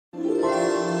Hi,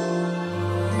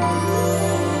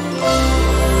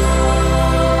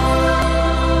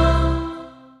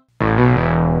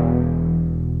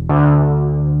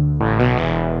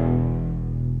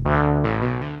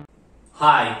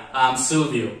 I'm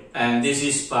Silvio, and this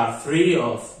is part 3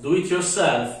 of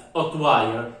Do-It-Yourself Hot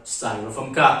Wire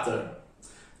Styrofoam Cutter.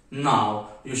 Now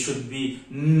you should be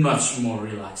much more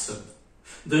relaxed.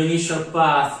 The initial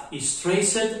path is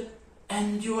traced,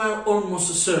 and you are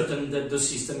almost certain that the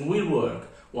system will work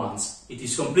once it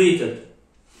is completed.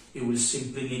 You will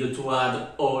simply need to add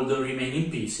all the remaining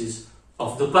pieces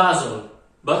of the puzzle.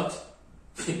 But,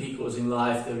 because in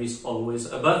life there is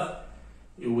always a but,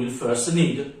 you will first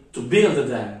need to build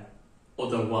them,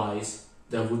 otherwise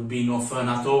there would be no fun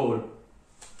at all.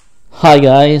 Hi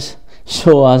guys,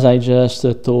 so as I just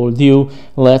told you,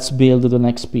 let's build the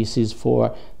next pieces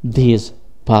for this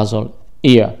puzzle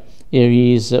here. Here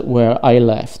is where I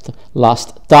left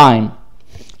last time.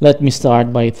 Let me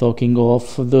start by talking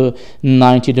of the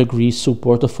 90-degree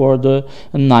support for the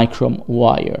nichrome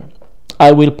wire.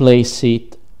 I will place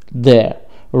it there,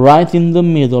 right in the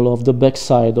middle of the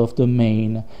backside of the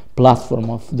main platform,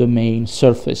 of the main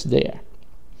surface there.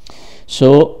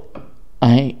 So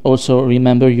I also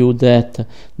remember you that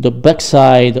the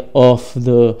backside of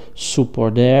the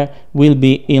support there will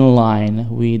be in line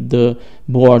with the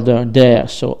border there,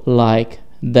 so like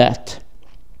that.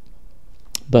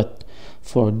 But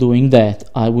for doing that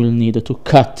I will need to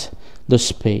cut the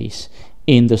space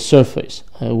in the surface.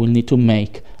 I will need to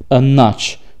make a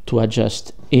notch to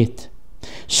adjust it.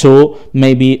 So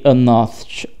maybe a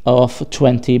notch of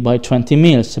 20 by 20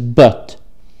 mils, but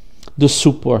the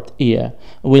support here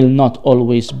will not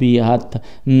always be at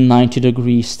 90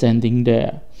 degrees standing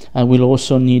there. I will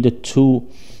also need to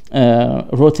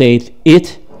rotate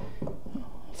it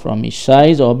from each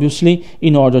side, obviously,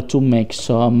 in order to make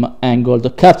some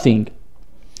angled cutting.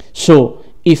 So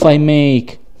if I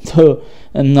make the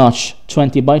notch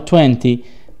 20 by 20,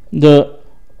 the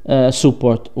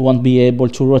support won't be able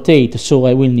to rotate, so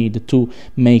I will need to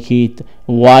make it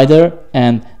wider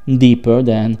and deeper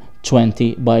than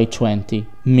 20 by 20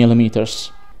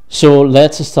 millimeters. So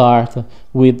let's start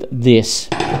with this.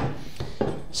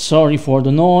 Sorry for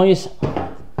the noise.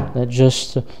 Let's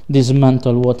just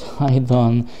dismantle what I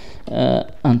done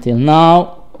until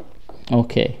now.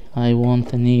 Okay, I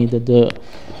won't need the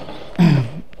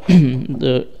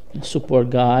the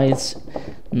support guides,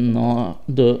 no,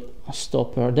 the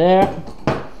stopper there.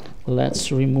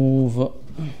 Let's remove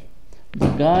the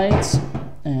guides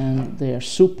and their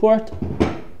support.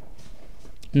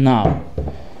 Now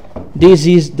this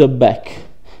is the back.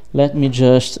 Let me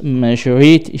just measure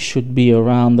it. It should be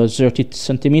around 30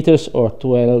 centimeters or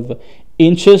 12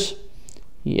 inches.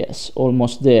 Yes,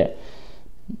 almost there.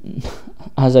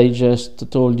 As I just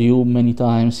told you many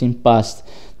times in past,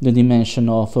 the dimension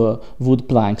of wood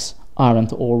planks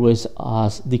aren't always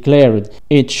as declared.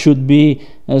 It should be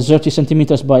 30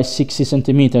 centimeters by 60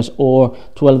 centimeters or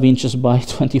 12 inches by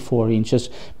 24 inches,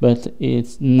 but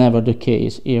it's never the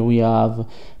case. Here we have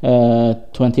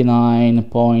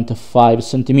 29.5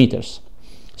 centimeters.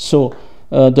 So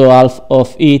the half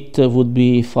of it would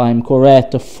be, if I'm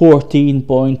correct,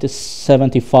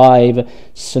 14.75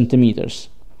 centimeters.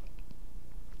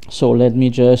 So let me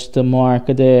just mark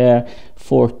there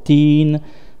 14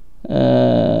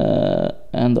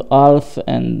 and half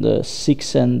and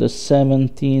 6 and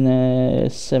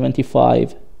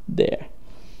 17.75 there.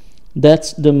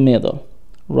 That's the middle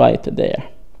right there.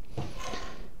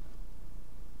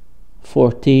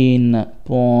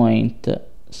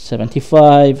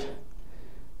 14.75,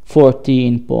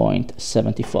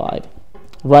 14.75,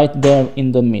 right there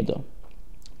in the middle.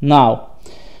 Now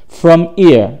from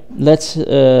here, let's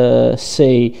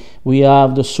say we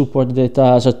have the support that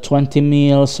has 20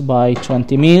 mils by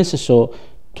 20 mils, so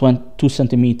 2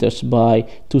 centimeters by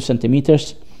 2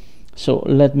 centimeters. So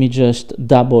let me just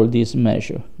double this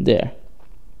measure there.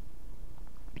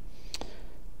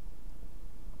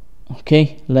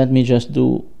 Okay, let me just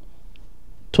do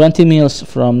 20 mils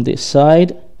from this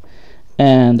side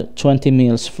and 20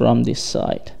 mils from this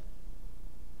side.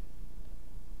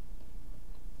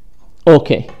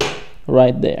 Okay,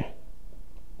 right there.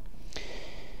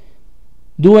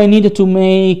 Do I need to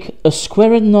make a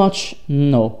squared notch?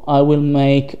 No, I will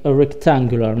make a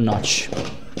rectangular notch.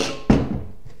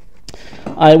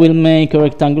 I will make a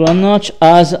rectangular notch,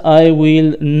 as I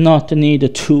will not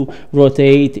need to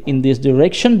rotate in this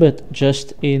direction, but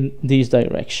just in this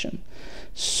direction.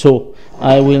 So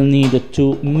I will need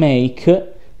to make,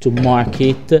 to mark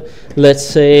it, let's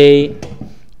say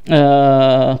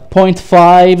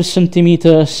 0.5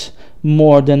 centimeters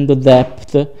more than the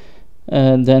depth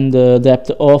than the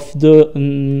depth of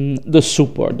the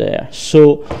super there.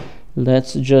 So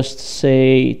let's just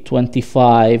say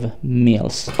 25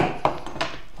 mils.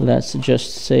 Let's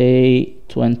just say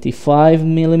 25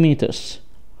 millimeters.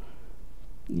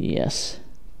 Yes,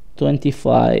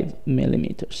 25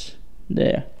 millimeters.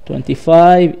 There,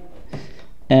 25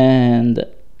 and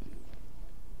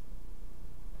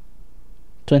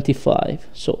 25.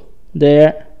 So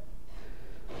there.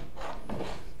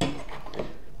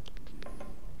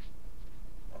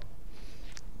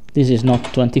 This is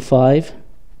not 25.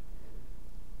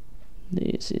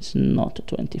 This is not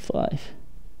 25.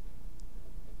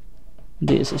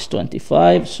 This is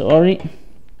 25, sorry.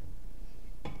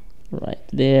 Right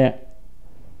there.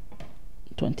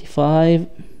 25.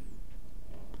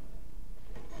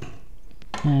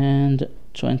 And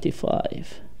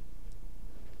 25.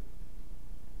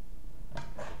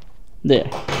 There.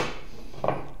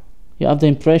 You have the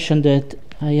impression that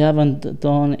I haven't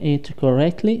done it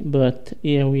correctly, but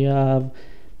here we have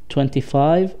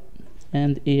 25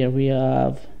 and here we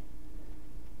have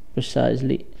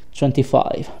precisely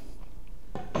 25.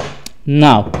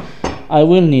 Now I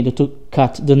will need to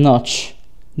cut the notch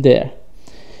there.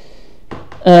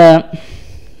 Yeah.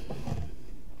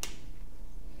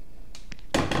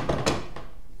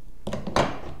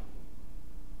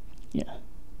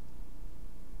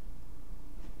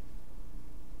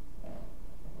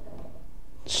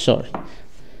 Sorry,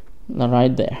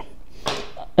 right there.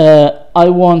 I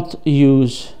will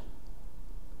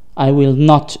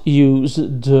not use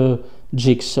the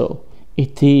jigsaw.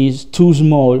 It is too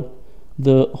small,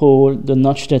 the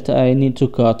notch that I need to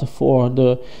cut for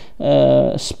the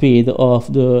speed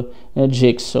of the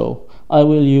jigsaw. I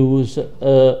will use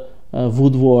a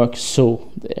woodwork saw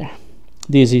there.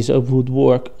 This is a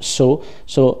woodwork saw,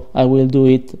 so I will do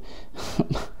it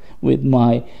with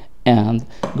my hand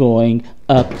going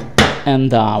up and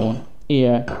down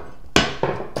here.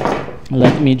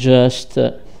 Let me just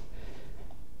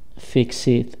fix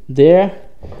it there,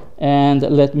 and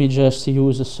let me just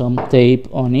use some tape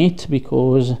on it,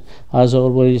 because as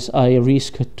always I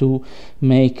risk to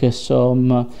make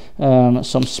some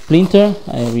splinter.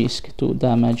 I risk to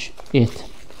damage it.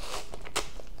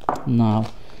 Now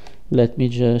let me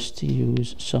just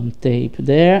use some tape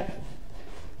there,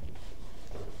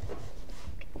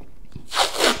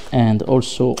 and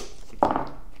also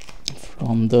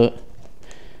from the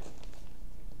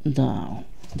down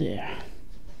there.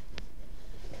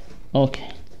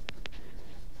 Okay,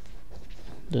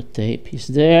 the tape is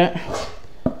there.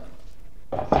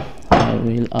 I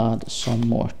will add some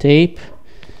more tape.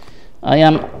 I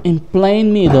am in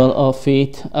plain middle of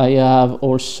it. I have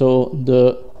also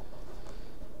the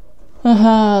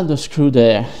screw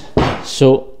there.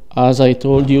 So as I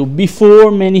told you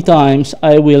before many times,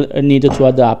 I will need to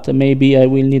adapt. Maybe I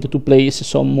will need to place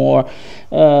some more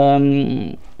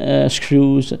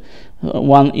screws,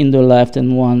 one in the left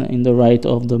and one in the right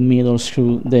of the middle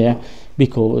screw there,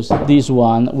 because this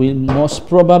one will most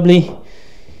probably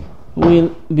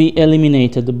will be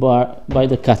eliminated by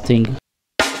the cutting.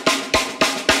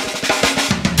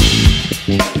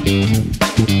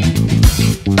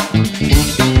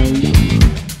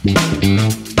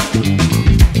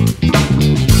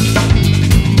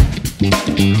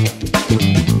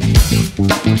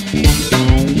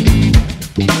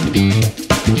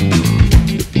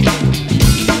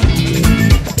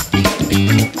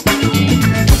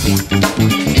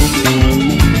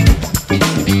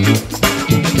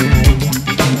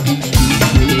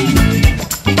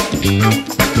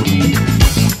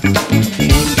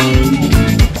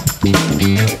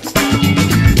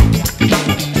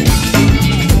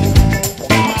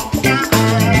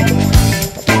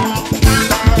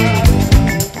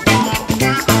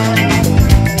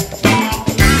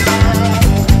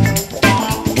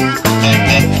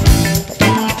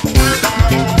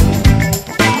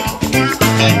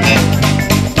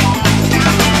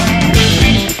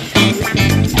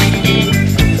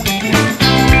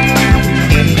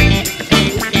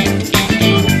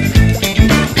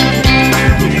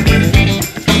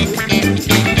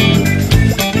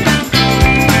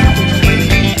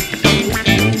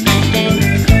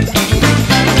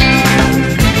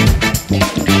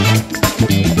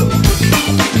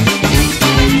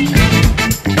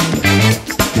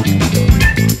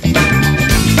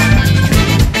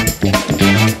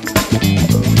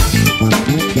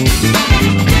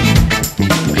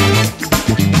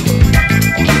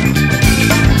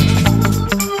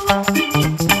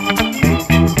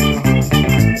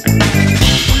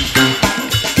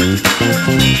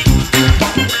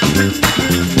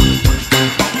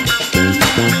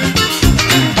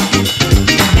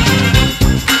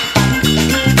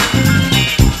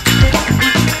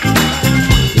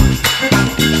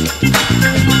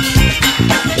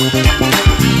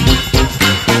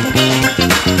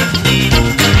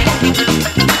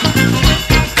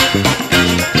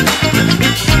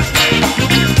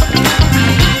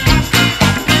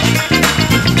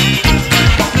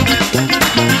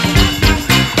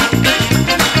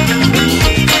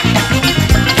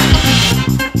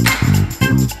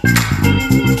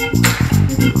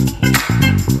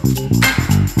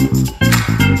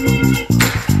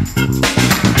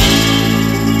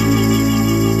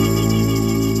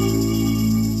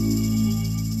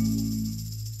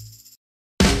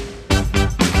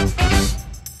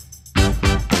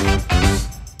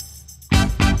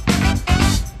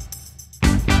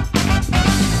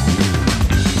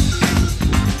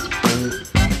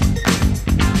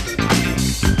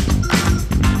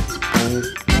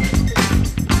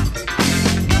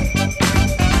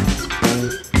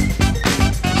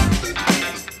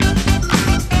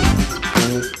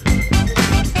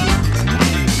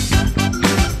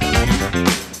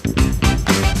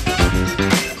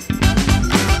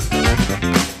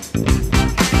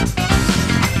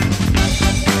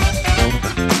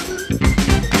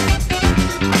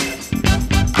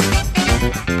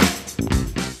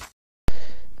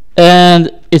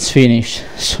 And it's finished.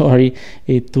 Sorry,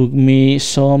 it took me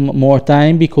some more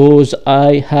time because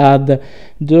I had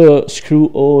the screw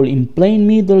hole in plain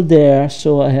middle there,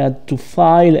 so I had to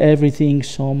file everything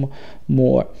some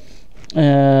more.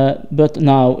 But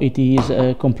now it is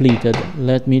completed.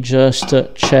 Let me just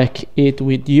check it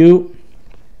with you.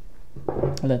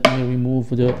 Let me remove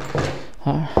the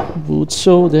wood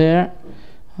saw there.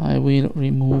 I will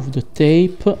remove the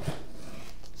tape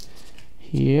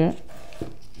here,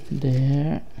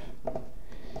 there.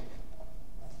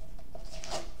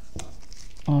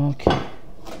 Okay.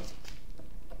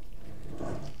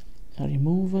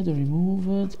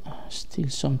 Removed. Still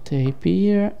some tape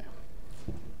here.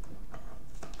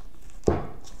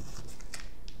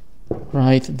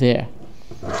 Right there.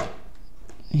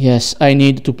 Yes, I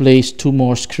need to place 2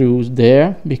 more screws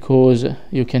there because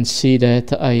you can see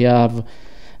that I have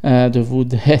the wood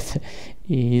that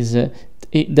is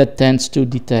that tends to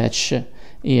detach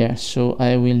here, so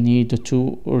I will need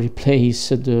to replace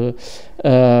the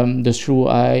screw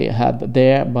I had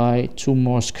there by 2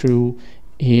 more screws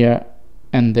here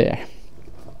and there.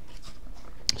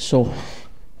 So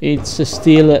it's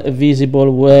still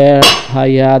visible where I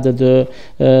had the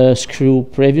screw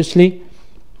previously,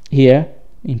 here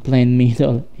in plain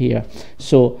middle here.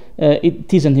 So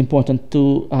it isn't important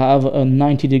to have a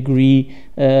 90-degree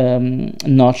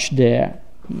notch there.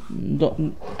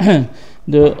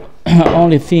 The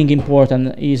only thing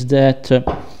important is that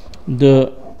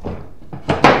to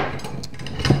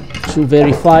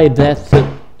verify that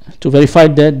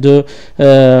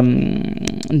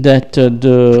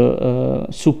the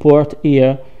support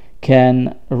here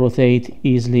can rotate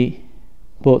easily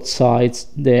both sides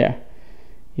there.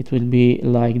 It will be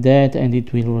like that, and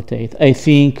it will rotate. I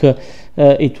think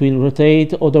it will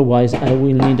rotate, otherwise I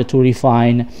will need to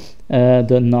refine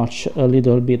the notch a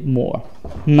little bit more.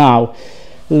 Now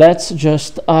let's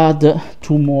just add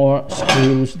 2 more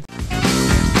screws.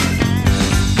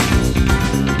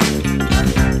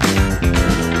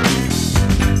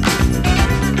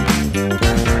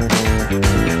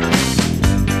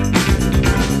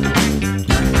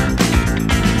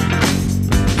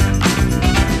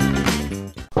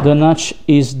 The notch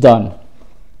is done.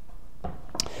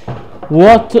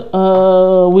 What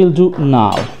we'll do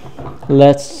now?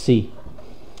 Let's see.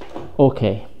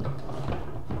 Okay.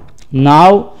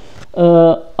 Now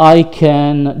I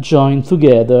can join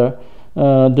together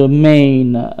the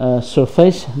main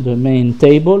surface, the main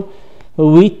table,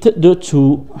 with the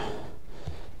 2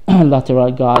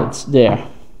 lateral guides there,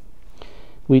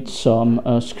 with some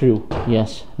screw.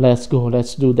 Yes, let's go.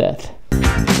 Let's do that.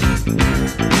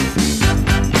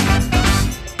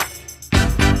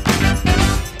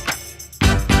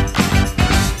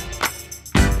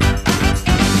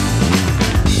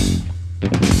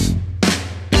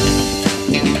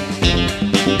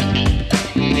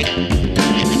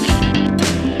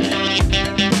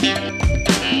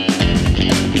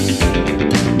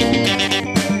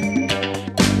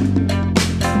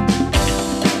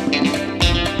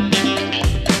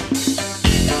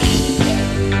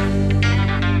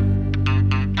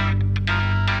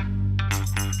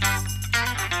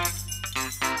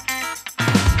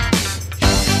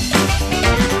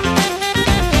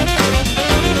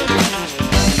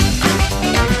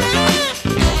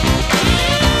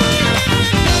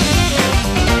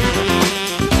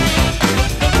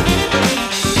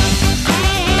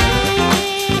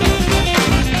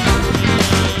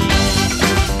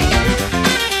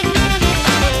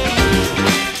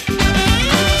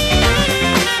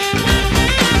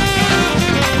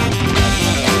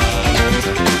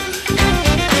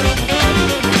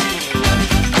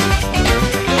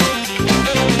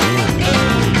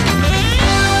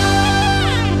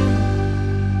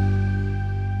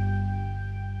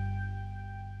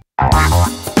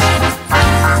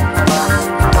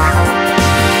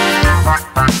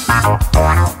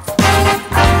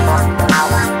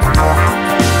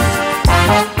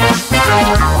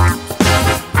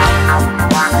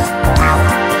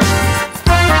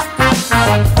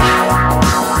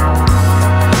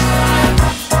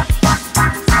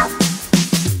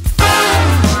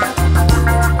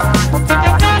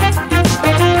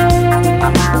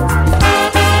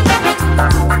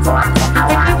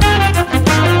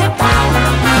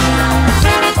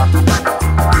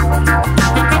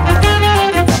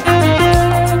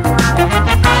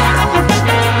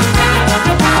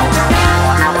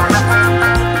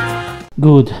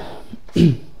 Good.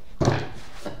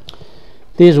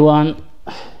 This one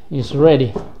is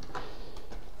ready.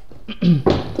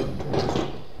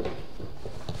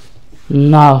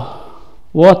 Now,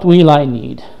 what will I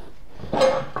need?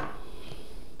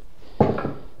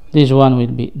 This one will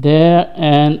be there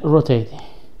and rotating.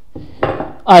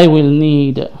 I will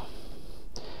need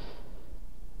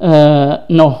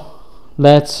no,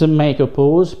 let's make a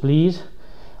pause, please.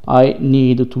 I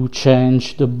need to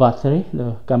change the battery,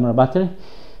 the camera battery,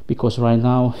 because right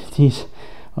now it is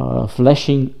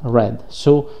flashing red.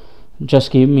 So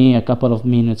just give me a couple of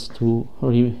minutes to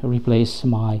replace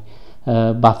my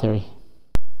battery.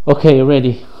 Okay,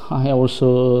 ready. I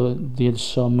also did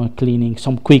some cleaning,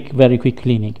 some very quick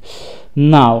cleaning.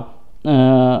 Now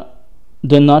the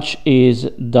notch is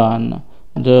done.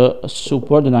 The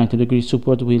support, the 90-degree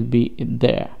support, will be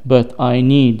there, but I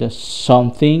need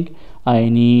something. I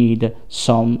need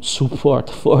some support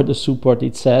for the support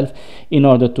itself in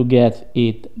order to get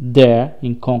it there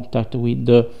in contact with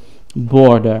the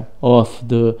border of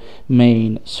the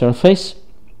main surface,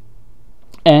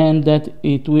 and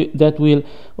that will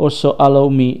also allow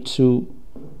me to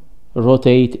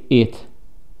rotate it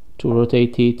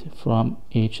from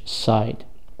each side.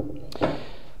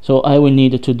 So I will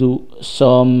need to do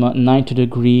some 90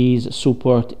 degrees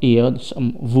support here,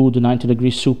 some wood 90 degree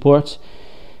support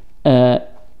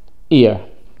here.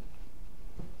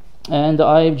 And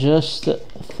I've just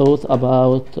thought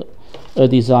about a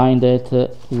design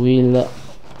that will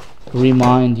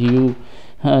remind you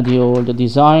the old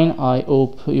design. I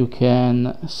hope you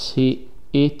can see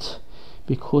it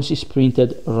because it's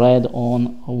printed red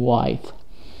on white.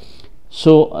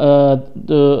 So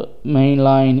the main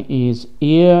line is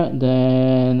here,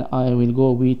 then I will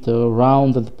go with a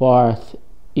rounded part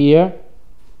here,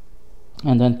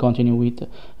 and then continue with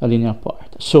a linear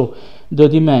part. So the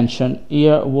dimension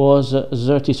here was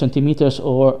 30 centimeters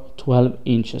or 12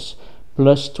 inches,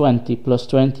 plus 20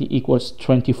 equals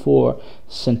 24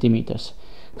 centimeters.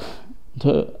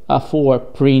 The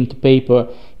A4 print paper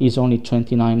is only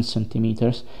 29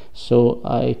 centimeters, so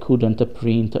I couldn't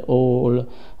print all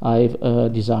I've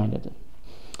designed,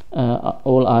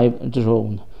 all I've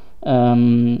drawn.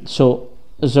 So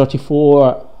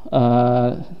 34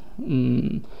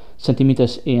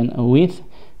 centimeters in width,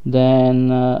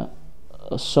 then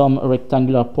some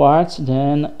rectangular parts,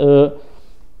 then a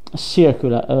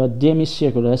circular,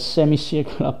 a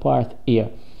semicircular part here.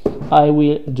 I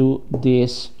will do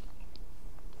this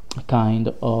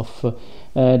kind of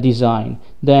design.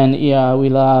 Then here I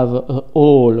will have a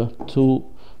hole to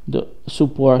the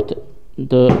support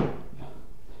the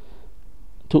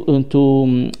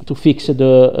to fix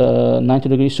the 90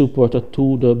 degree support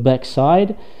to the back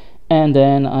side, and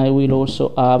then I will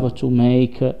also have to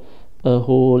make a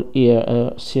hole here,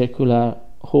 a circular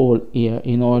hole here,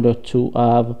 in order to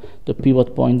have the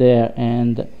pivot point there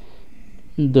and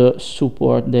the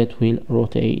support that will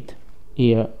rotate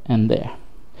here and there.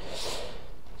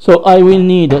 So I will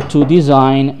need to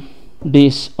design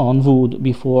this on wood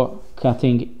before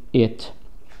cutting it.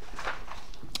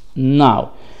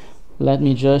 Now let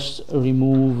me just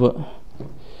remove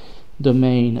the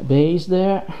main base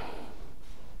there.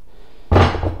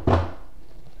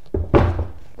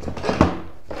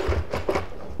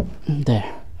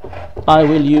 There. I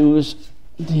will use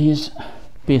this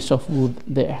piece of wood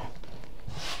there.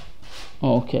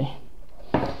 Okay.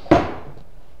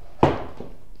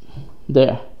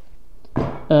 There.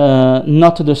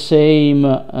 Not the same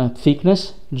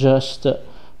thickness, just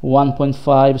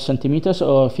 1.5 centimeters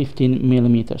or 15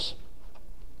 millimeters.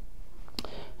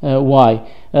 Why?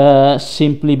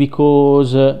 Simply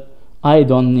because I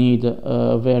don't need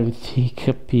a very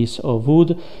thick piece of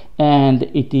wood, and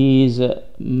it is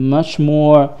much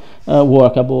more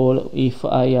workable if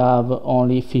I have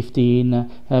only 15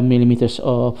 millimeters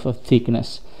of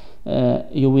thickness.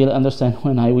 You will understand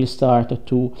when I will start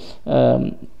to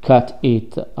cut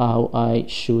it how I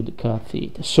should cut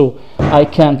it. So I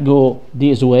can't go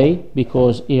this way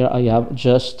because here I have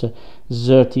just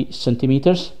 30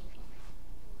 centimeters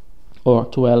or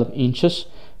 12 inches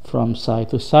from side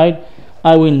to side.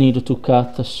 I will need to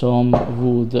cut some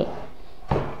wood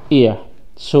here,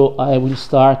 so I will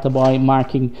start by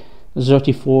marking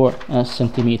 34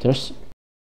 centimeters.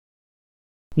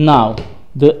 Now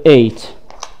the 8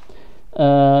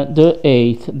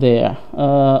 there,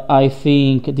 I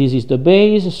think this is the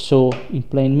base, so in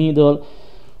plain middle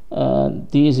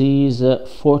this is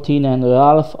 14 and a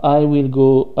half. I will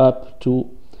go up to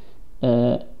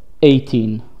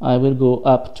 18. I will go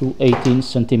up to 18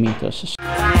 centimeters.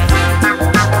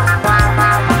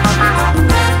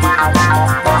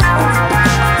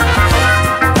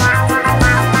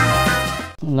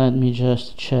 Let me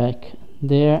just check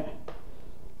there.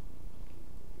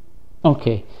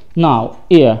 Okay, now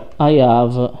here I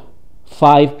have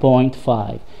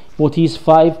 5.5. What is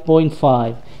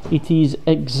 5.5? It is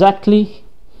exactly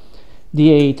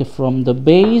the 8 from the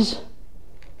base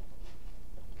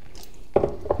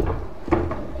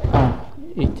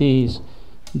it is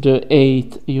the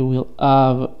 8 you will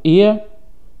have here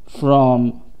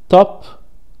from top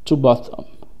to bottom.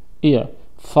 Here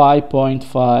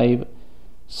 5.5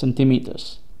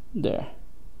 centimeters there.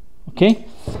 Okay,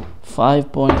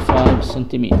 5.5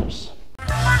 centimeters.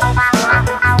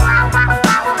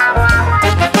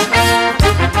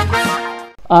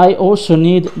 I also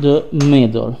need the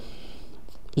middle,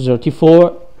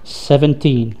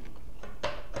 34-17.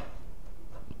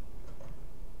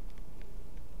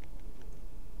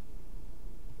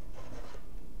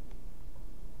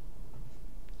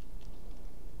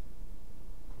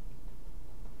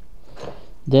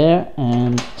 There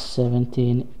and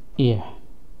 17 here.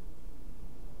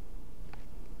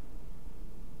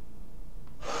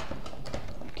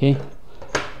 Okay,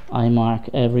 I mark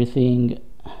everything,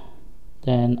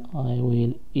 then I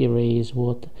will erase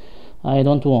what I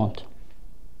don't want.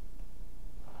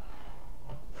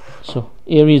 So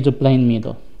here is the plain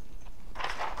middle.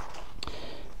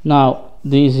 Now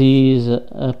this is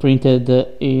printed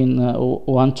in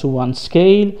 1:1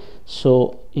 scale,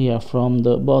 so here from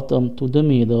the bottom to the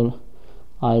middle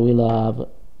I will have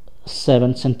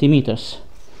 7 centimeters.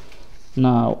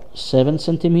 Now 7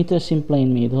 centimeters in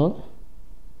plain middle.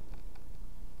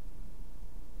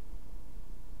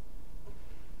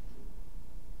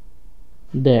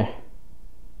 There,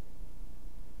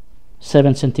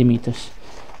 7 centimeters.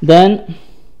 Then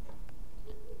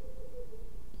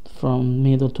from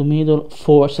middle to middle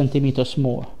 4 centimeters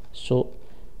more, so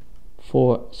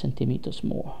 4 centimeters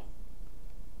more.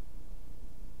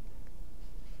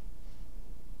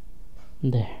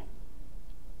 There.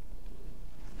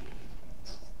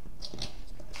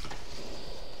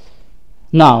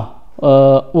 Now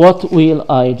what will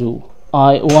I do?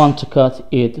 I want to cut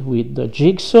it with the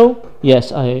jigsaw.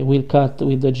 Yes, I will cut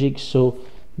with the jigsaw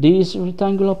this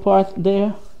rectangular part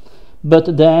there,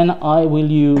 but then I will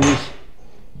use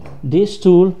this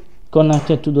tool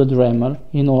connected to the Dremel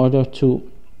in order to,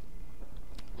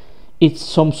 it's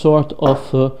some sort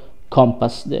of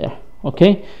compass there.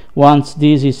 Okay, once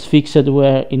this is fixed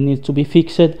where it needs to be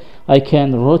fixed, I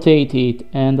can rotate it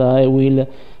and I will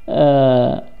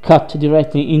cut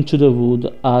directly into the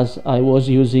wood as I was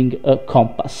using a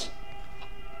compass.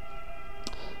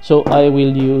 So I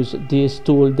will use this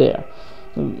tool there,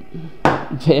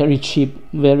 very cheap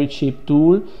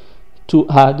tool to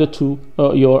add to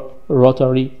your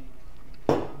rotary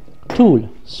tool.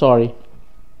 Sorry.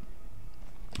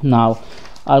 Now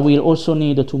I will also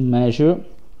need to measure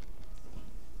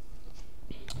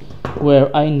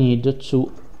where I need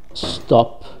to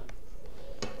stop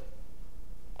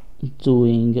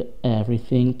doing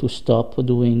everything, to stop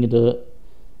doing the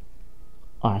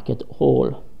arched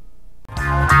hole.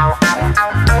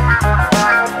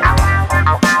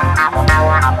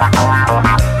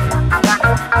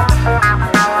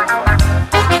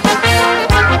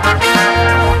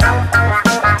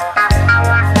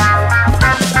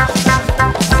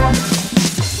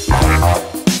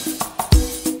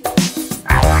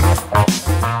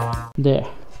 There.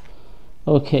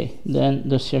 Okay, then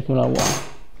the circular one.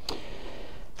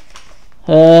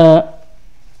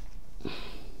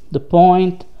 The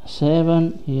point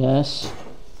 7, yes,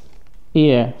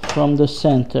 here from the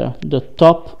center the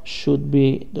top should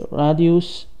be the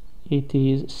radius, it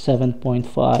is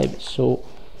 7.5, so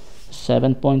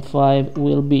 7.5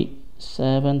 will be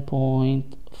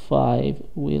 7.5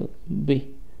 will be.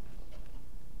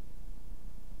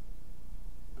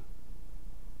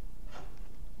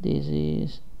 This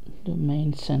is the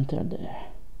main center there.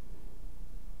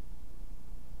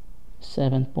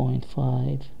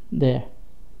 7.5 there.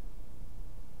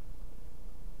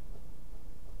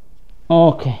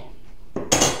 Okay,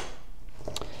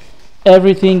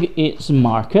 everything is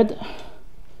marked.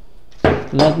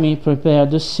 Let me prepare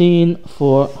the scene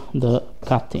for the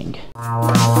cutting.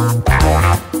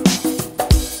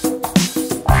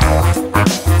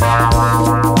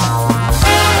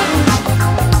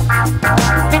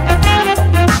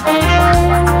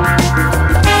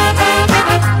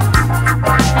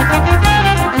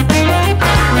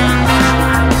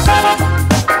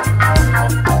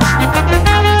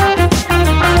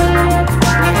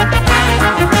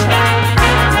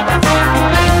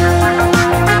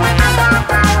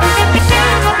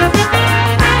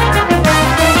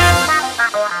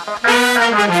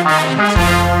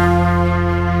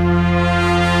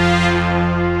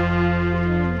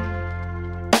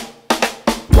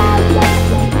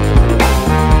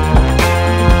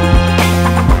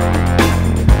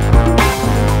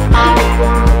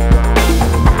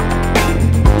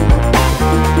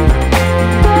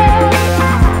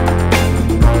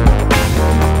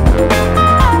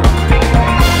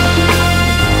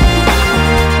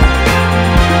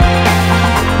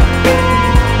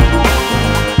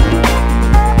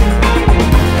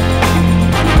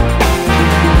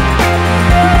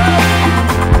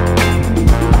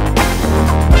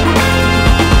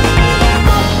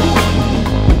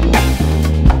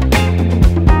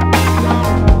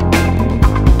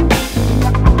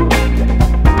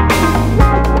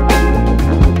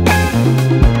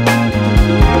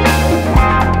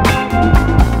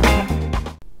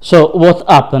 So what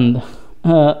happened?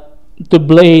 The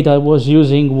blade I was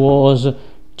using was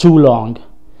too long,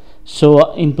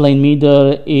 so in plain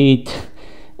middle it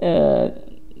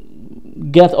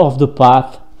get off the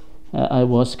path. I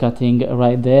was cutting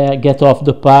right there, get off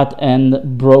the path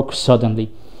and broke suddenly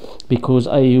because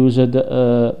I used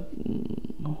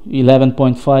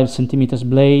 11.5 centimeters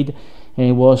blade and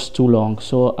it was too long,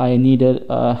 so I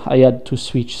had to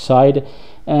switch side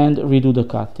and redo the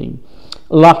cutting.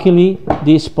 Luckily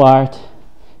this part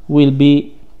will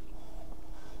be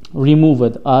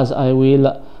removed as I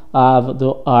will have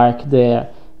the arc there.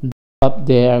 Up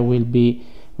there will be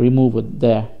removed.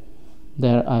 There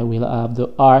I will have the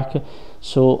arc,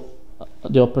 so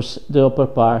the upper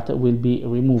part will be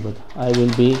removed. I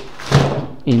will be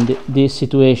in this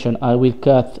situation. I will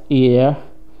cut here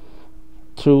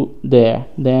through there,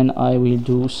 then I will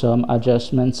do some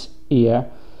adjustments here,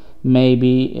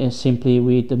 maybe simply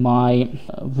with my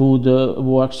wood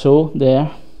work saw there.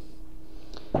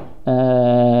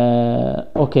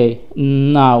 Okay,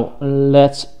 now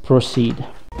let's proceed.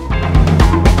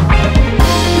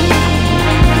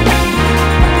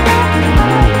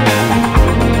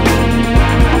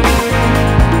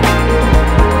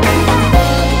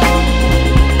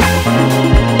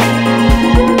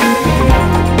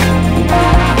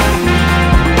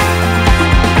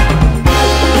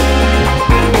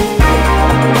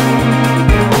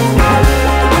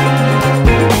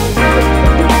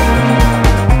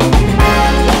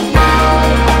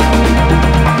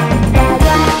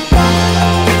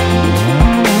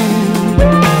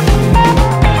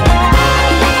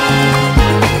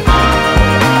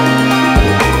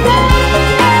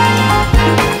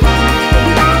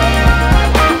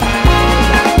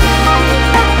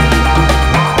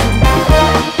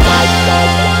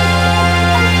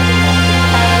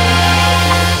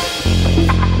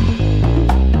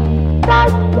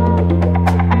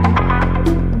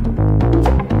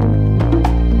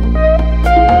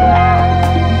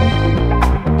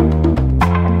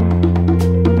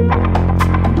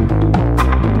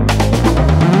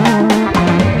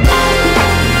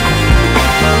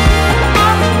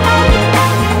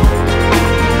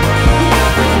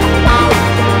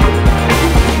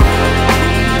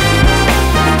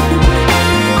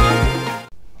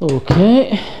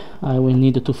 Okay, I will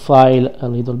need to file a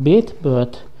little bit,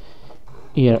 but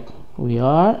here we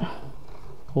are.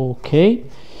 Okay,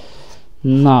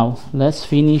 now let's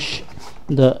finish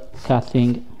the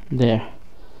cutting there.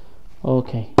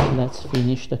 Okay, let's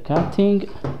finish the cutting.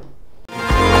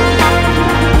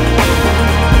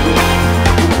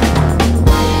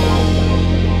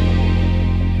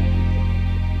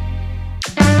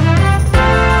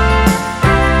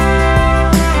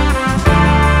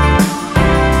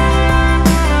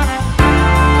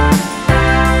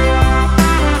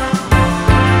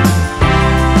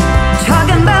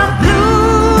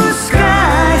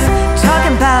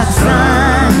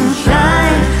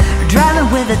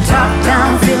 The top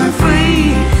down, feeling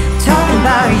free, talking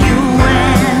about you.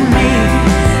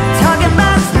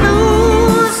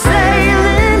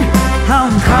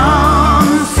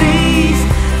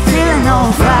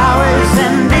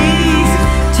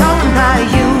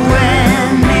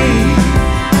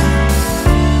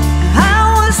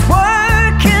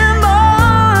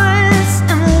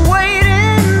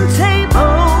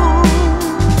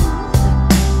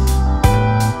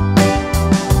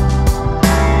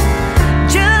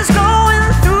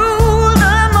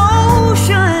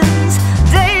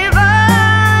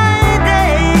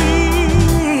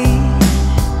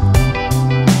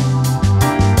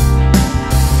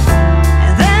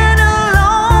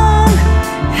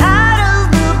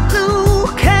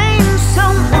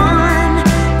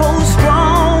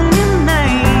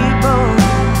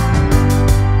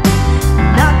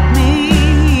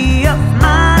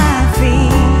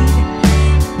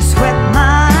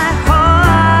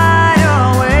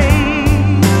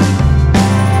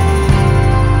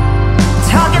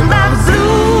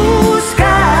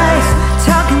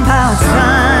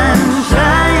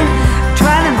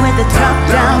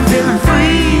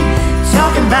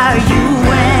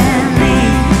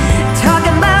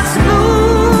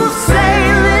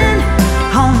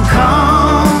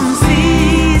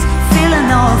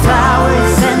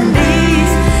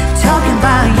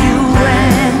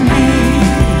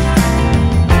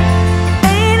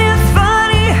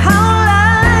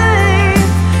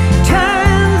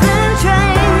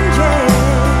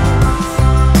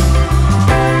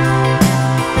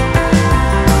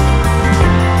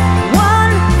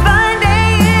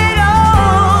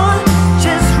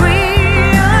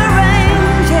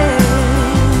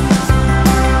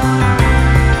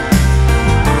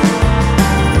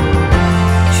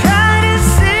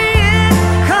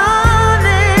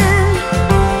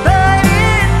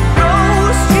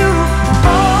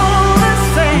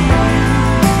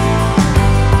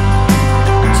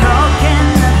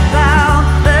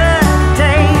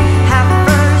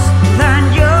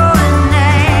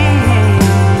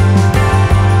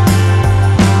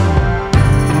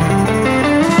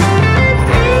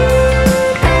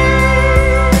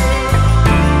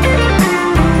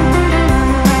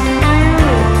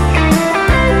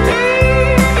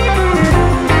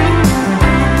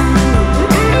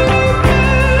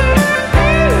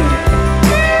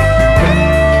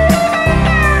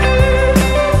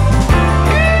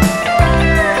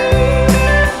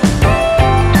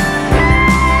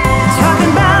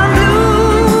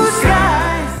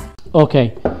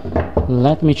 Okay,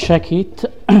 let me check it.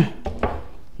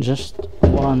 Just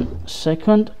 1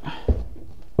 second.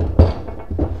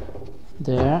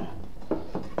 There,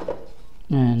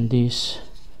 and this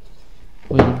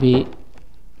will be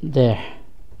there.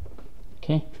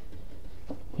 Okay,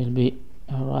 will be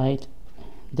right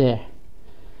there.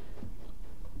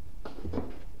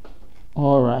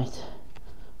 All right,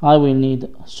 I will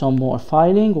need some more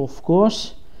filing, of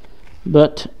course,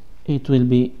 but it will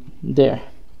be there.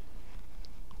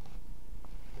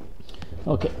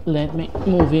 Okay, let me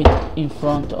move it in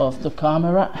front of the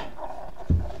camera.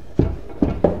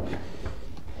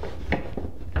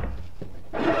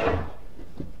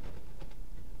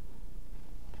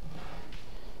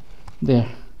 There,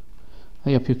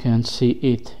 I hope you can see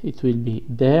it. It will be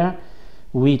there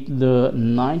with the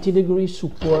 90-degree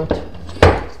support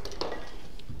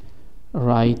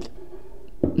right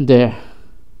there.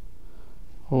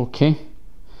 Okay,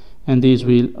 and this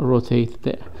will rotate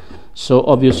there. So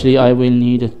obviously I will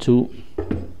need to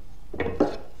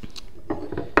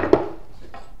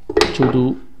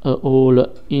do a hole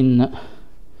into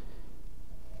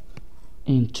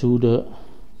the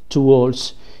 2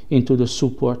 holes into the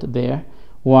support there,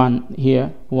 one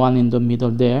here, one in the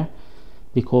middle there,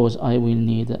 because I will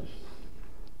need.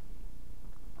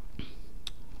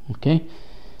 Okay,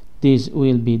 this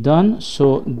will be done.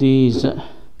 So this,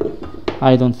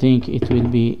 I don't think it will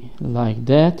be like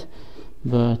that,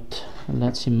 but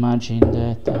let's imagine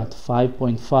that at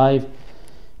 5.5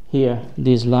 here,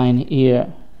 this line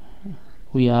here,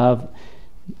 we have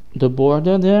the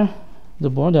border there, the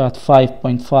border at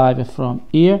 5.5 from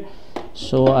here.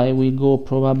 So I will go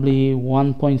probably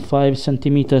 1.5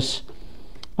 centimeters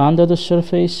under the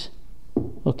surface.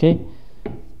 Okay,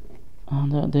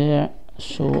 under there.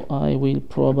 So I will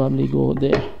probably go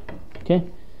there. Okay,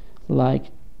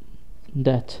 like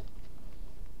that.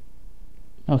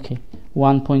 Okay,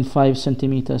 1.5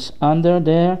 centimeters under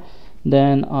there.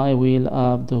 Then I will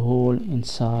have the hole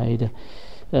inside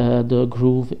the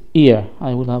groove here.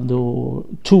 I will have the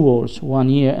 2 holes, one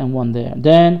here and one there.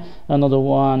 Then another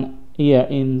one here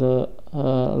in the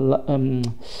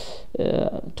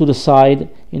to the side,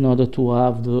 in order to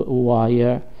have the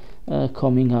wire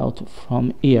coming out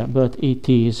from here, but it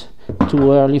is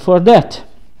too early for that.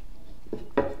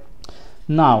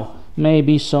 Now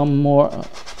maybe some more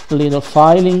little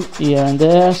filing here and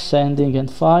there, sanding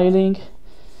and filing,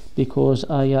 because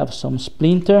I have some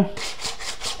splinter.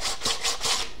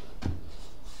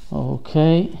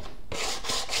 Okay,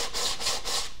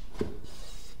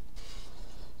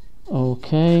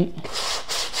 okay,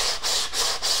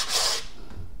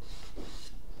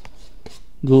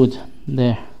 good.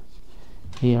 There,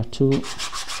 here too.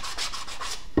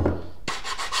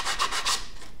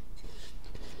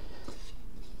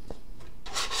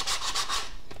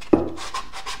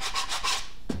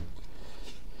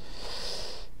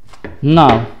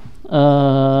 Now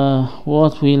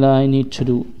what will I need to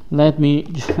do? Let me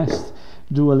just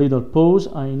do a little pause.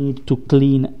 I need to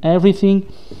clean everything.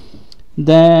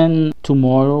 Then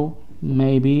tomorrow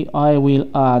maybe I will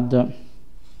add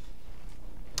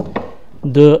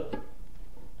the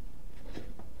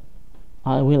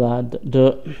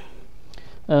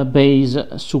base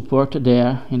support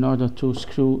there, in order to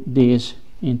screw this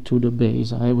into the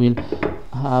base. I will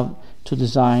have to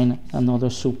design another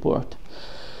support.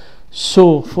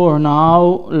 So for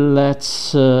now,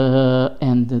 let's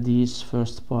end this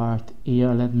first part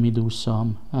here. Let me do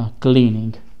some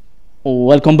cleaning.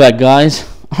 Welcome back, guys.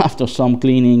 After some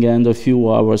cleaning and a few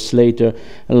hours later,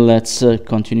 let's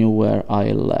continue where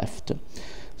I left.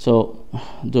 So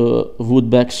the wood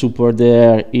back support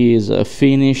there is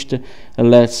finished.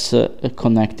 Let's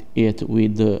connect it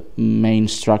with the main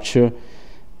structure,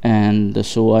 and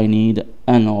so I need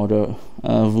another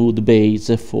wood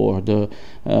base for the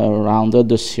rounded,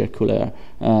 the circular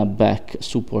back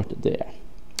support there.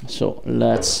 So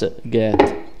let's get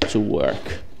to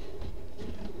work.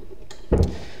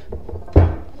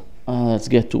 Let's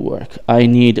get to work. I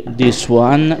need this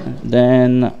one,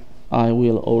 then I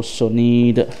will also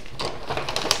need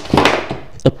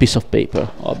a piece of paper,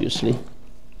 obviously.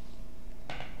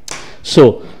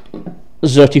 So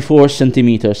 34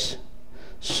 centimeters,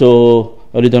 so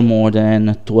a little more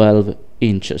than 12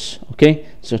 inches. Okay,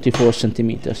 34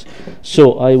 centimeters.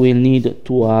 So I will need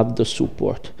to have the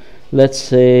support. Let's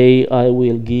say I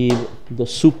will give the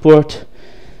support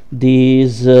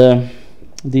this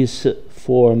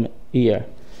form here.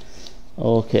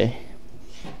 Okay,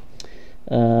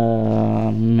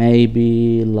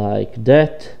 maybe like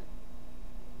that.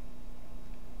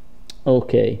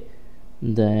 Okay,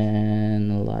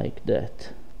 then like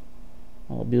that,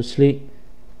 obviously,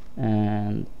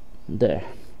 and there.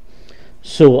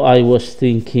 So I was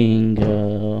thinking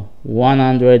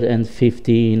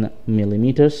 115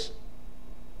 millimeters.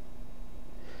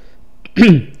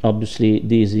 Obviously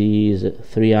this is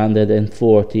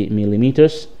 340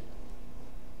 millimeters.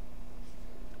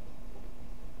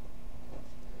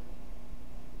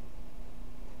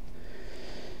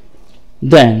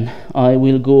 Then I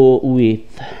will go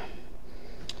with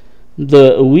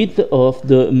the width of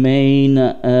the main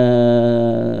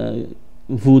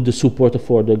wood support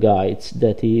for the guides,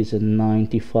 that is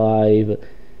 95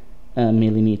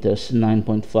 millimeters,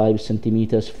 9.5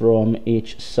 centimeters from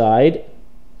each side,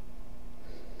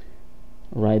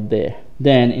 right there.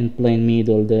 Then in plain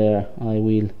middle there I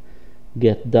will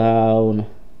get down,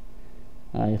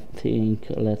 I think,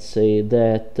 let's say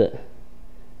that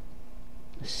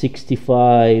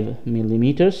 65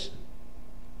 millimeters.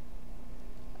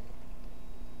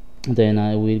 Then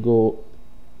I will go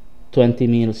 20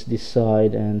 mils this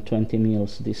side and 20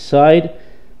 mils this side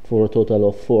for a total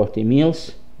of 40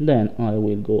 mils. Then I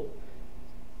will go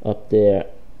up there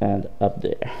and up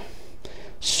there,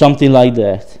 something like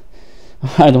that.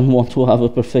 I don't want to have a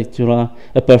perfect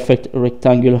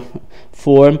rectangular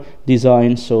form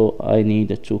design, so I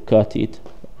need to cut it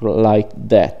like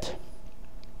that.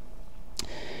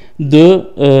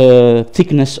 The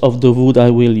thickness of the wood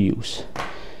I will use.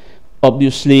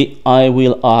 Obviously I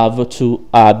will have to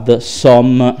add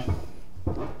some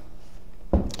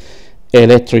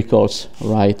electricals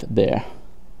right there.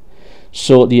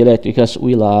 So the electricals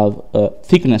will have a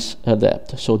thickness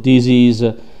depth. So this is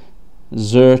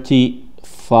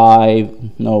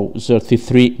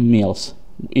 33 mils.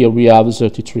 Here we have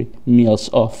 33 mils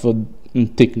of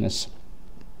thickness.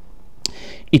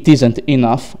 It isn't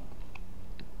enough.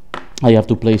 I have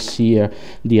to place here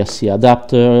the AC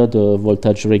adapter, the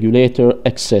voltage regulator,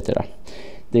 etc.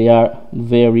 They are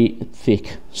very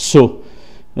thick. So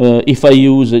if I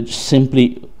use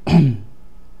simply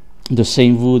the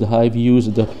same wood I've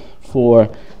used for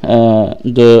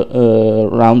the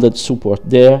rounded support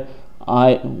there,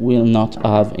 I will not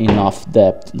have enough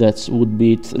depth. That would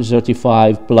be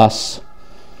 35 plus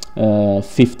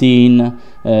 15,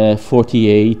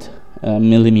 48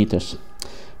 millimeters.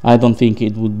 I don't think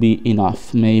it would be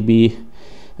enough. Maybe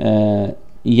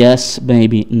yes,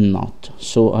 maybe not.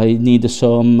 So I need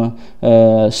some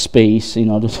space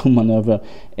in order to maneuver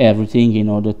everything, in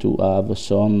order to have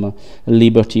some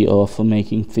liberty of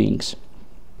making things.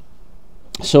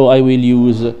 So I will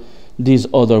use this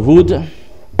other wood.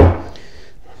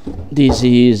 This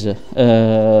is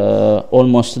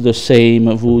almost the same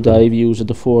wood I've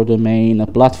used for the main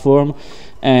platform,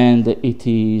 and it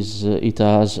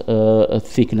has a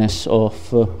thickness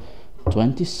of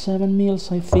 27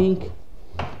 mils, I think.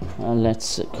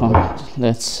 Let's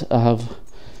have,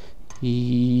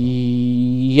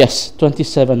 yes,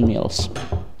 27 mils.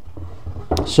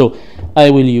 So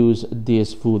I will use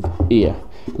this wood here.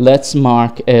 Let's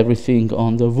mark everything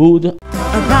on the wood.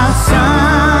 About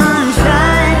sunshine,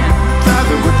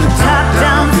 with the top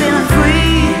down, feeling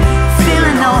free,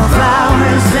 feeling all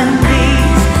flowers and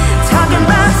bees, talking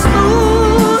about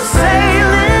smooth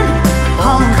sailing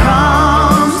on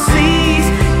calm seas,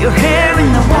 your hair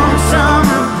in the warm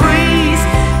summer breeze,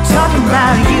 talking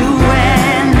about you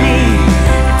and me,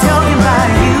 talking about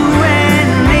you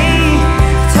and me,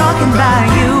 talking about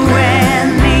you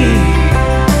and me,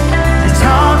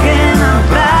 talking about you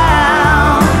and me.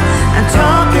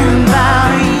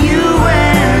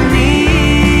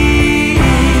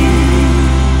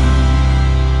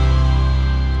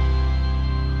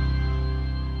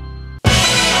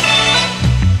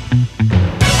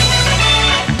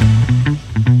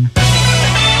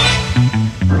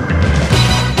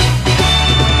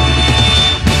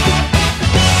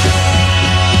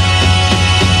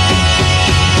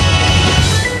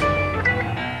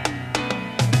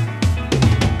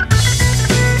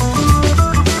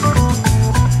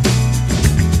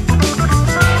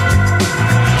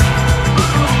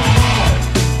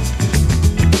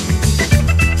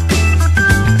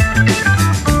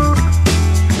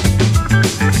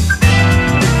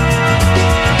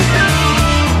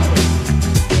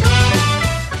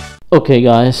 Okay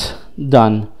guys,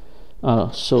 done.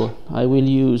 So I will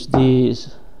use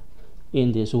this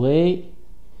in this way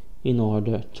in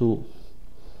order to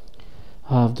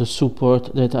have the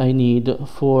support that I need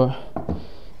for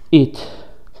it.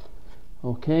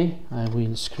 Okay, I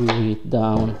will screw it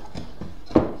down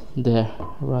there,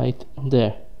 right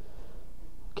there.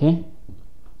 Okay,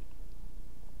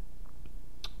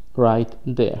 right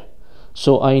there.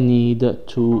 So I need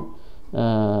to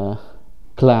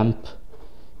clamp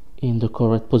in the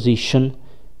correct position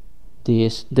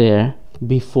this there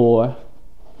before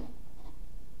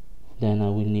then I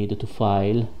will need to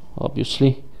file,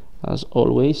 obviously, as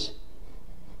always.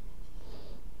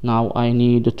 Now I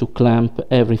need to clamp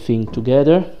everything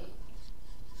together.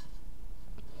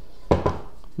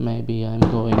 Maybe I'm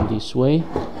going this way.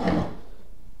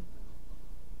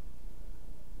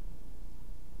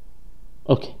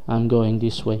 Okay, I'm going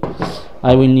this way.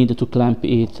 I will need to clamp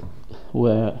it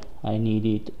where I need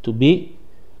it to be.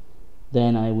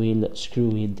 Then I will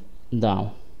screw it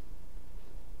down.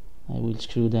 I will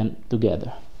screw them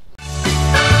together.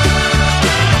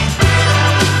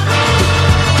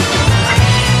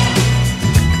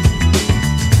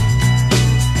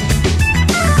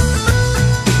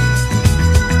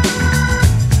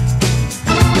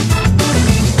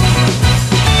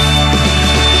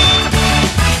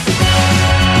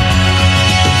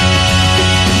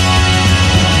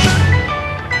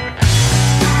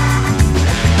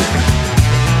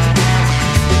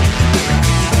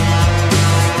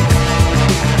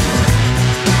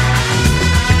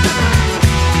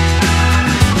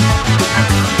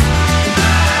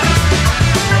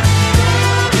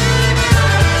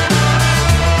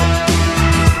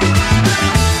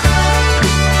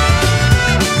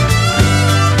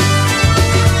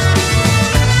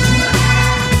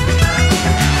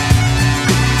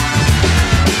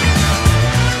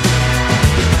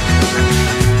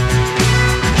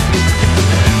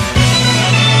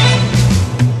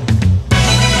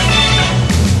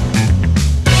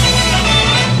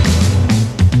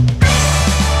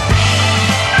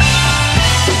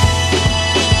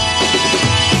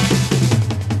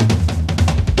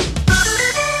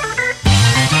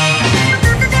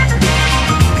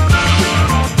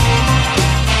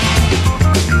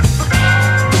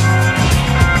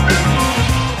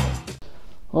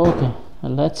 Okay,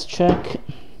 let's check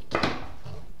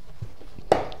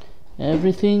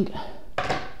everything.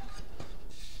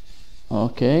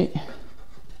 Okay,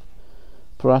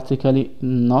 practically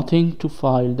nothing to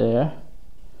file there.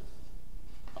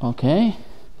 Okay,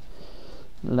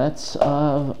 let's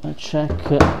have a check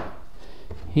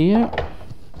here.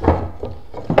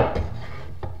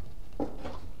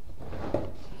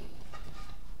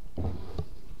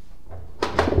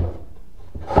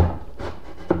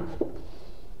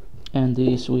 And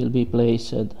this will be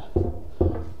placed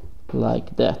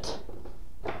like that,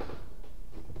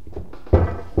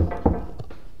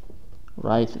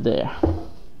 right there.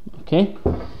 Okay,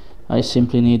 I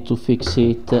simply need to fix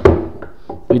it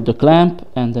with the clamp,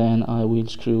 and then I will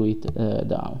screw it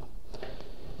down.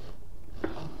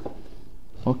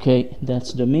 Okay,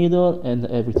 that's the middle and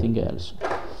everything else.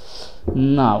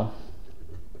 Now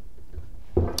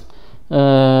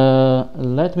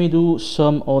let me do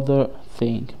some other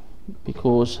thing,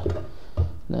 because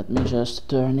let me just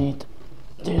turn it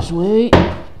this way.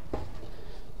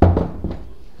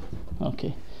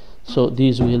 Okay, so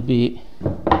this will be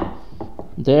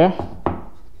there.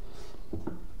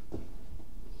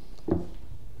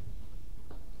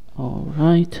 All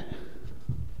right,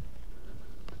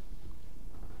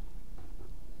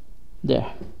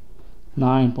 there,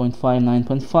 9.5,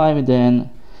 9.5. Then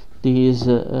this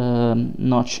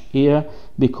notch here,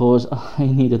 because I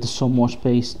needed some more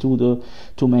space to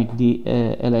make the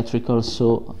electrical.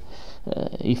 So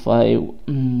if I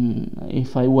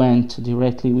went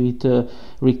directly with a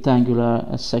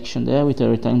rectangular section there, with a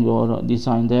rectangular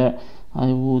design there,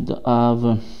 I would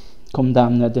have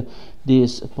condemned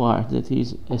this part that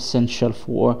is essential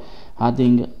for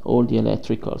adding all the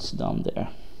electricals down there.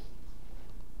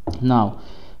 Now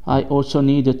I also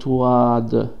needed to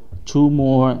add two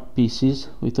more pieces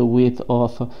with a width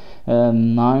of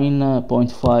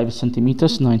 9.5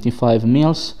 centimeters, 95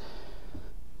 mils,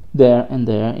 there and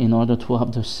there, in order to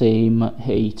have the same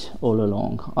height all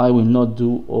along. I will not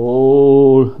do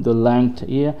all the length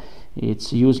here,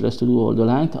 it's useless to do all the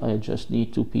length. I just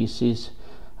need two pieces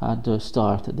at the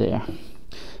start there,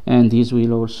 and this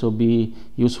will also be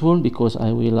useful because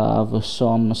I will have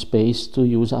some space to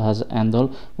use as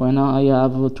handle when I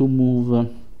have to move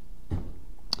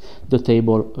the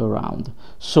table around.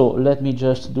 So let me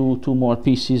just do two more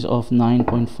pieces of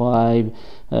 9.5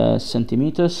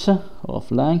 centimeters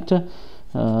of length.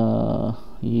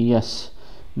 Yes,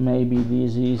 maybe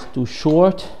this is too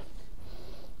short.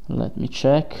 Let me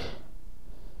check.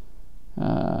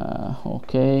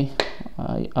 Okay,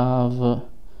 I have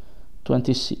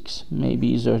 26,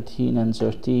 maybe 13 and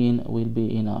 13 will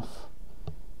be enough.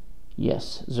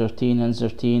 Yes, 13 and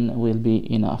 13 will be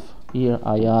enough. Here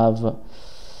I have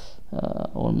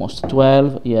almost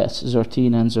 12. Yes,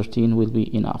 13 and 13 will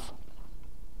be enough.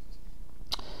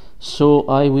 So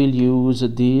I will use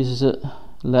this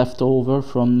leftover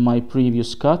from my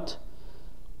previous cut.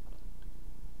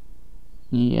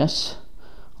 Yes,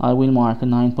 I will mark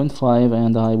 9.5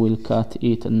 and I will cut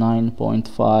it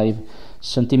 9.5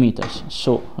 centimeters.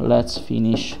 So let's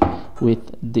finish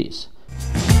with this.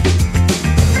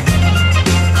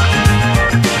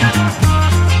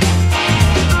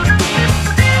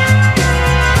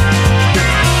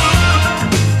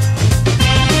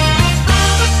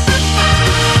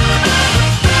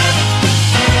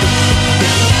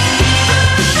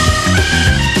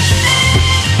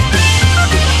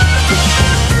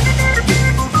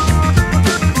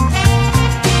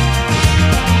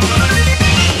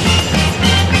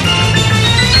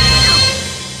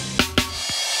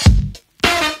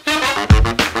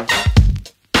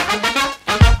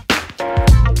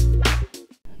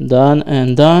 Done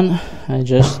and done. I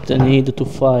just need to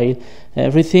file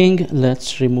everything.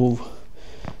 Let's remove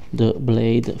the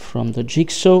blade from the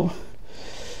jigsaw.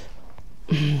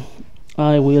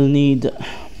 I will need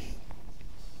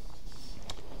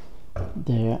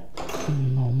there,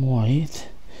 no more it.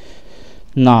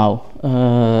 Now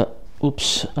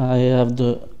oops, I have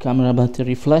the camera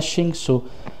battery flashing, so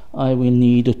I will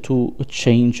need to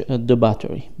change the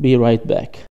battery. Be right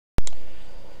back.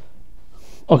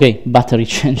 Okay, battery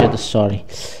changed, sorry.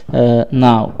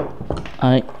 Now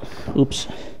I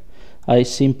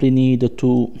simply need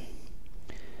to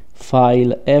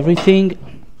file everything,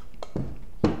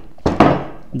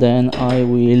 then I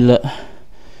will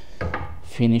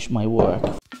finish my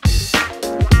work.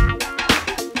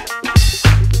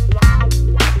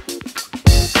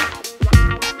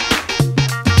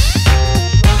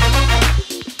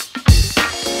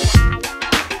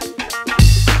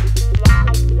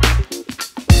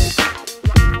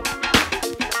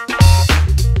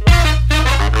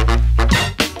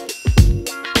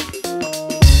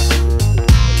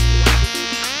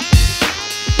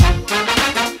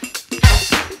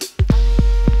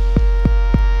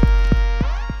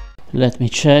 Let me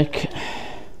check.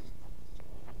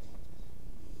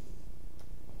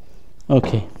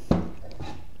 Okay,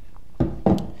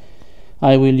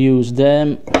 I will use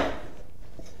them.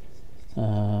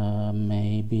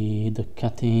 Maybe the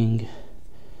cutting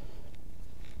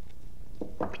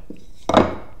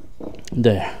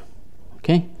there.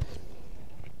 Okay,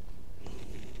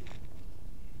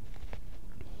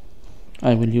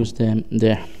 I will use them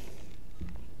there.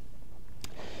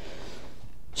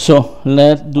 So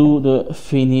let's do the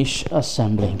finish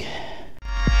assembling.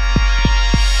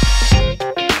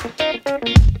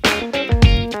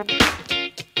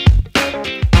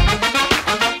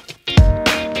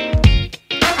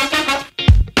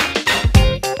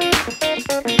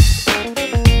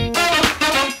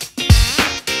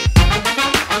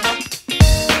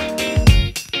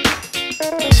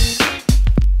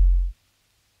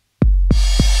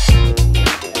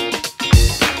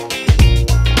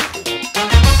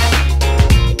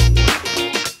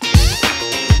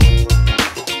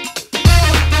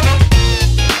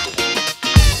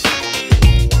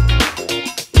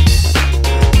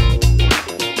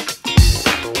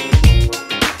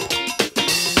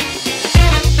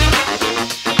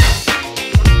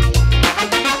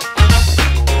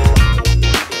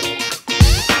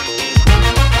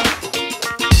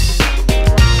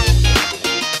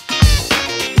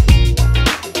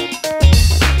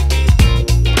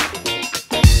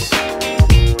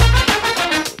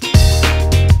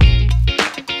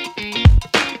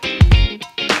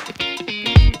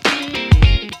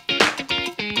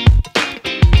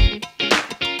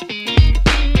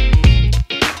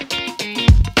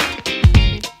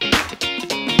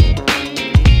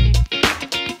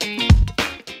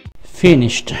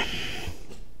 Finished.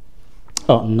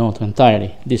 Oh, not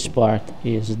entirely. This part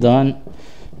is done.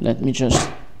 Let me just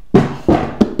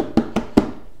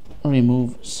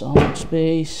remove some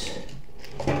space.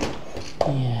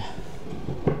 Yeah.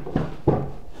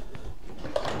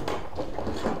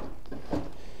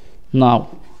 Now,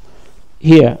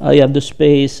 here I have the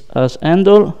space as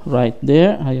handle. Right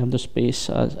there, I have the space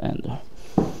as handle.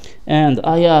 And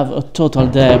I have a total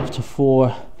depth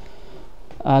for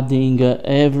adding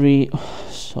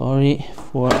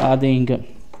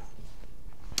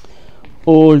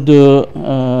all the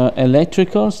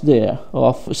electricals there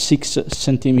of 6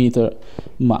 centimeter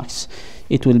max.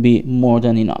 It will be more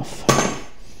than enough.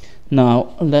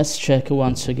 Now let's check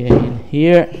once again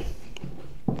here.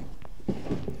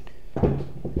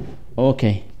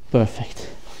 Okay, perfect.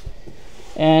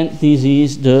 And this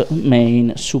is the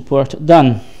main support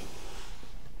done.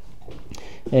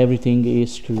 Everything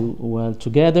is screwed well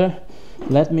together.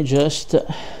 Let me just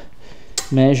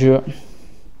measure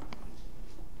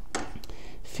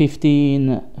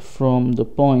 15 from the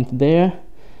point there.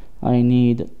 I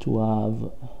need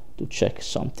to check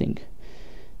something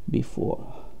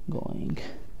before going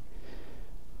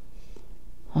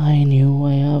I knew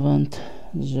I haven't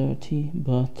 30,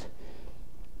 but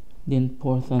the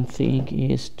important thing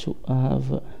is to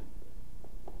have,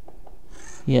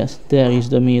 yes, there is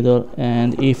the middle,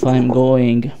 and if I'm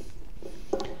going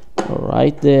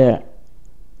right there,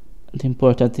 the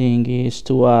important thing is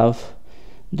to have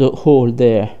the hole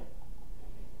there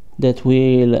that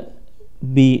will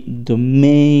be the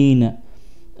main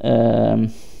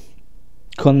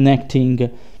connecting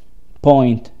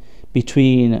point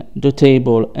between the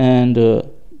table and the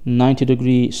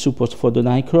 90-degree support for the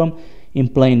nichrome in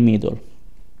plain middle.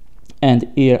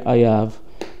 And here I have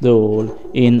the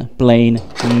hole in plain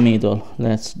middle.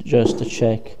 Let's just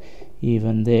check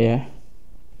even there.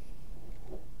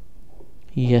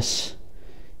 Yes,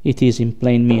 it is in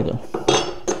plain middle.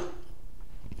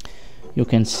 You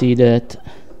can see that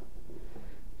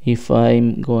if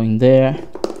I'm going there,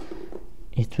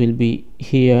 it will be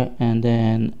here and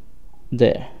then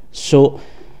there. So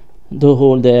the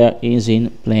hole there is in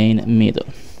plain middle.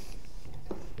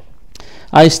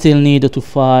 I still need to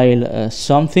file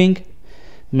something.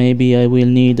 Maybe I will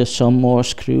need some more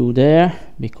screw there,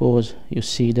 because you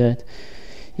see that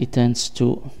it tends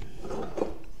to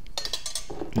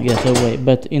get away,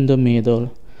 but in the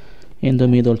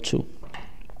middle too.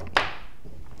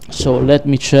 So let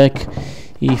me check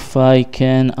if I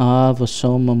can have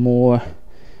some more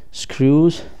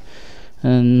screws.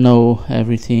 No,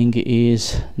 everything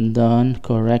is done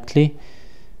correctly.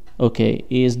 Okay,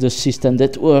 is the system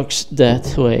that works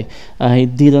that way. I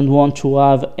didn't want to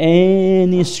have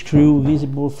any screw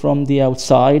visible from the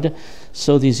outside,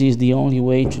 so this is the only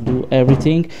way to do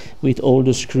everything, with all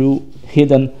the screw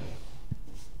hidden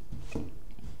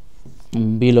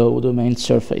below the main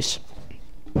surface.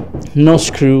 No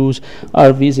screws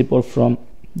are visible from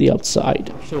the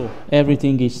outside. So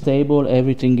everything is stable,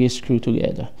 everything is screwed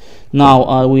together. Now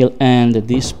I will end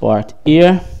this part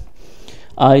here.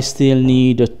 I still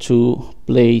need to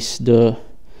place the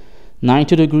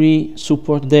 90-degree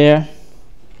support there.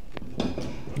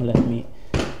 Let me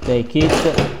take it.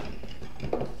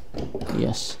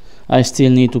 Yes, I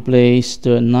still need to place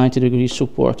the 90-degree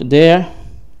support there.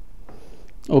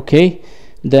 Okay,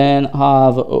 then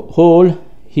have a hole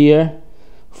here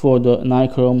for the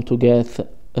nichrome to get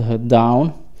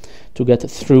down, to get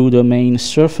through the main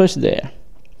surface there.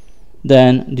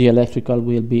 Then the electrical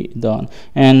will be done,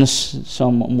 and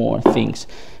some more things.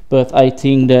 But I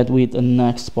think that with the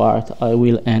next part I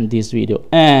will end this video.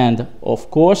 And of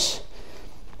course,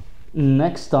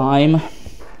 next time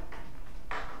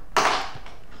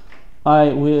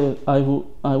I will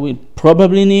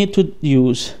probably need to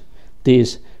use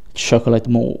this chocolate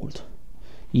mold.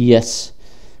 Yes,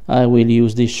 I will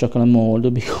use this chocolate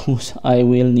mold because I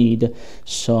will need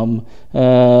some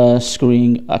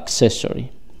screwing accessory.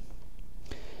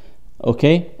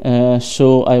 Okay,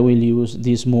 so I will use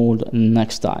this mold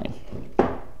next time.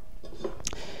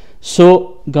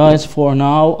 So guys, for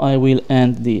now I will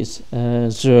end this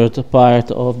third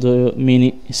part of the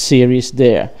mini series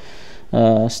there.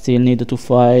 Still need to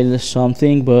file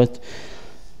something, but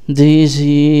this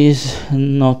is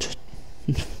not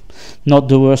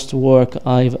the worst work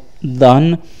I've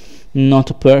done.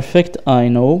 Not perfect, I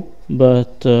know,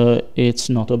 but it's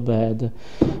not a bad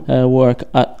work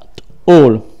at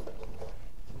all.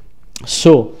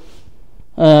 So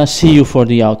see you for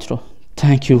the outro.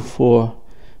 Thank you for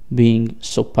being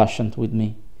so patient with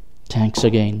me. Thanks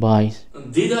again. Bye.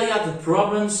 Did I have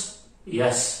problems?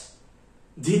 Yes.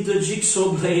 Did the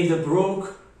jigsaw blade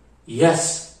broke?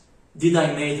 Yes. Did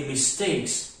I make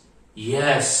mistakes?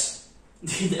 Yes.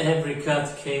 Did every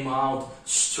cut came out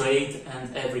straight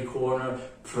and every corner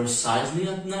precisely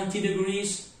at 90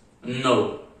 degrees?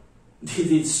 No.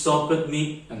 Did it stop at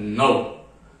me? No.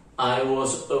 I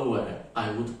was aware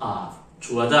I would have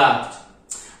to adapt.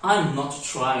 I'm not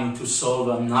trying to solve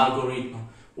an algorithm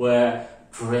where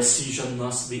precision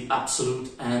must be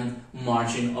absolute and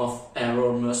margin of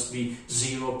error must be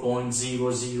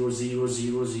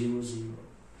 0.000000.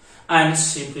 I'm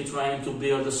simply trying to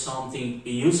build something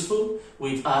useful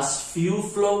with as few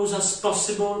flaws as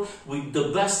possible, with the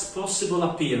best possible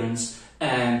appearance,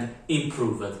 and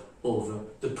improve it over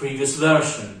the previous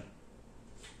version.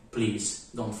 Please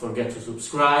don't forget to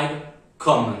subscribe,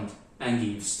 comment, and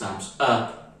give thumbs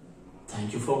up.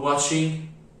 Thank you for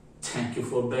watching. Thank you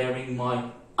for bearing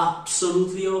my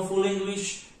absolutely awful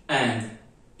English, and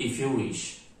if you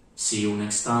wish, see you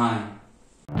next time.